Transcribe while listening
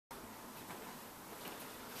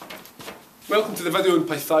Welcome to the video on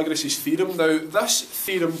Pythagoras' theorem. Now, this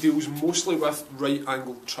theorem deals mostly with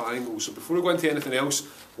right-angled triangles. So before we go into anything else,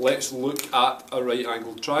 let's look at a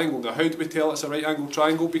right-angled triangle. Now, how do we tell it's a right-angled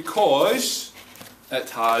triangle? Because it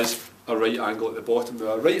has a right angle at the bottom.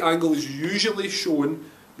 Now, a right angle is usually shown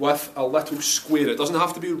with a little square. It doesn't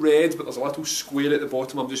have to be red, but there's a little square at the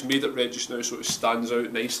bottom. I've just made it red just now so it stands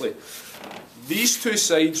out nicely. These two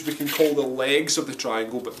sides we can call the legs of the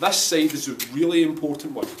triangle, but this side is a really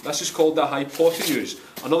important one. This is called the hypotenuse.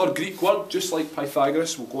 Another Greek word, just like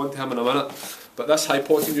Pythagoras. We'll go on to him in a minute. But this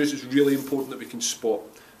hypotenuse is really important that we can spot.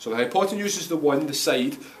 So the hypotenuse is the one, the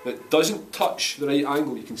side, that doesn't touch the right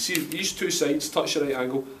angle. You can see that these two sides touch the right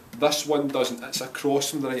angle. This one doesn't. It's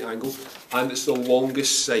across from the right angle, and it's the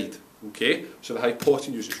longest side. Okay, so the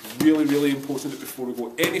hypotenuse is really, really important that before we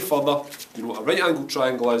go any further, you know what a right angled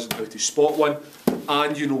triangle is and how to spot one,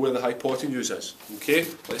 and you know where the hypotenuse is. Okay,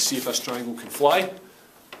 let's see if this triangle can fly.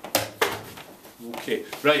 Okay,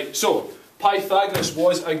 right, so Pythagoras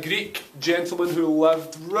was a Greek gentleman who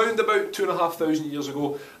lived round about 2,500 years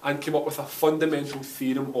ago and came up with a fundamental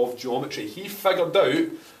theorem of geometry. He figured out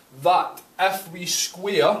that if we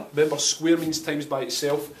square, remember square means times by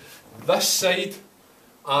itself, this side,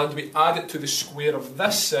 and we add it to the square of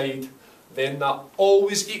this side, then that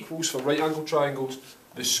always equals, for right angled triangles,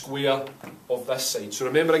 the square of this side. So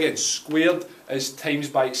remember again, squared is times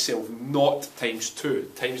by itself, not times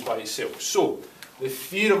 2, times by itself. So the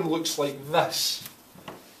theorem looks like this.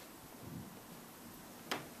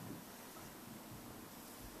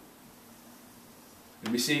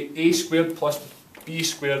 When we say a squared plus b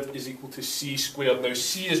squared is equal to c squared. Now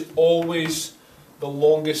c is always the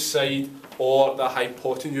longest side or the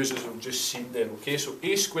hypotenuse, as we've just seen there. Okay, so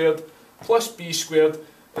a squared plus b squared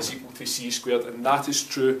is equal to c squared, and that is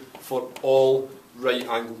true for all right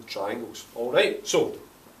angled triangles. Alright, so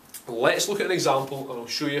let's look at an example and I'll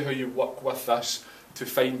show you how you work with this to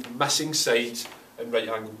find missing sides in right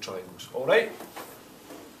angled triangles. Alright,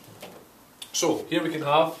 so here we can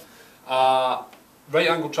have a right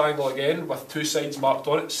angled triangle again with two sides marked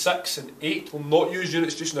on it, 6 and 8. We'll not use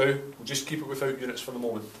units just now, we'll just keep it without units for the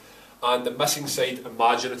moment. And the missing side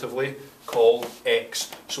imaginatively called x.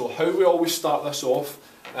 So how we always start this off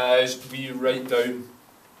is we write down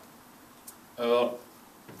our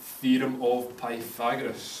theorem of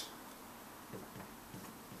Pythagoras.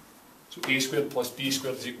 So a squared plus b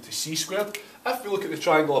squared is equal to c squared. If we look at the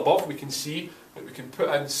triangle above, we can see that we can put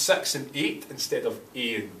in 6 and 8 instead of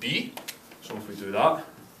a and b. So if we do that,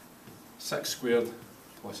 6 squared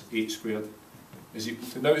plus 8 squared is equal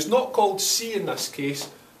to, now it's not called c in this case,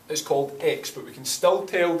 it's called x, but we can still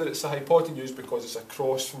tell that it's the hypotenuse because it's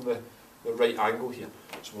across from the right angle here.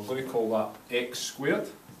 So we're going to call that x squared.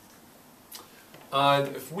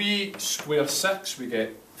 And if we square 6, we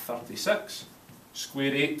get 36.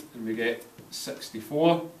 Square 8, and we get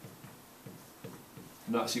 64.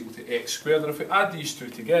 And that's equal to x squared. And if we add these two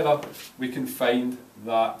together, we can find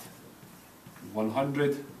that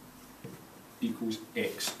 100 equals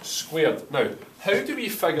x squared. Now, how do we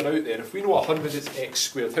figure out then, if we know 100 is x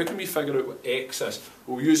squared, how can we figure out what x is?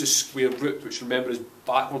 We'll use a square root, which remember is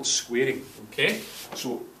backwards squaring. Okay?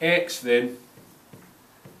 So x then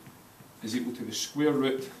is equal to the square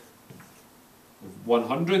root of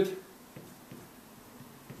 100,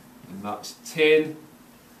 and that's 10.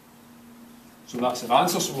 So that's our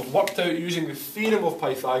answer. So we've worked out using the theorem of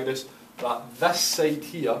Pythagoras that this side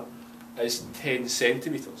here is 10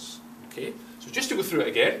 centimetres. Okay, so just to go through it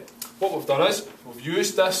again, what we've done is we've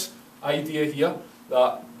used this idea here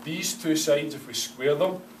that these two sides, if we square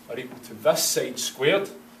them, are equal to this side squared,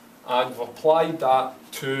 and we've applied that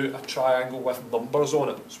to a triangle with numbers on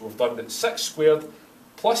it. So we've done that 6 squared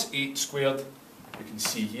plus 8 squared, you can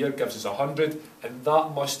see here, gives us 100, and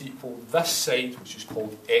that must equal this side, which is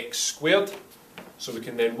called x squared. So we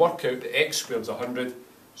can then work out that x squared is 100.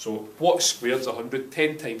 So what squared is 100?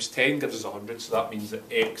 10 times 10 gives us 100, so that means that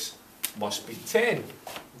x must be 10.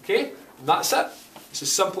 Okay, and that's it. It's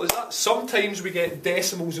as simple as that. Sometimes we get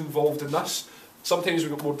decimals involved in this. Sometimes we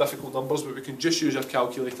get more difficult numbers, but we can just use our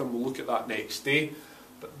calculator and we'll look at that next day.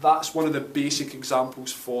 But that's one of the basic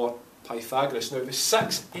examples for Pythagoras. Now the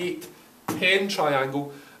 6, 8, 10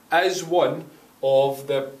 triangle is one of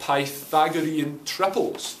the Pythagorean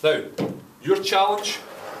triples. Now, your challenge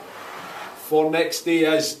for next day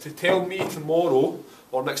is to tell me tomorrow,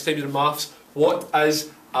 or next time you're in maths, what is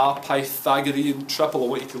a Pythagorean triple. I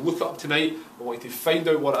want you to look it up tonight, I want you to find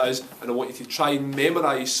out what it is, and I want you to try and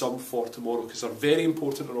memorise some for tomorrow, because they're very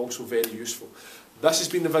important and also very useful. This has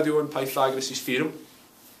been the video on Pythagoras' theorem.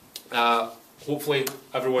 hopefully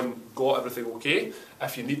everyone got everything okay.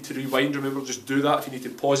 If you need to rewind, remember, just do that. If you need to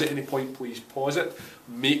pause at any point, please pause it.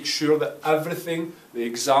 Make sure that everything, the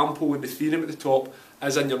example and the theorem at the top,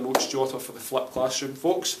 is in your notes jotter for the flipped classroom,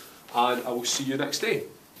 folks. And I will see you next day.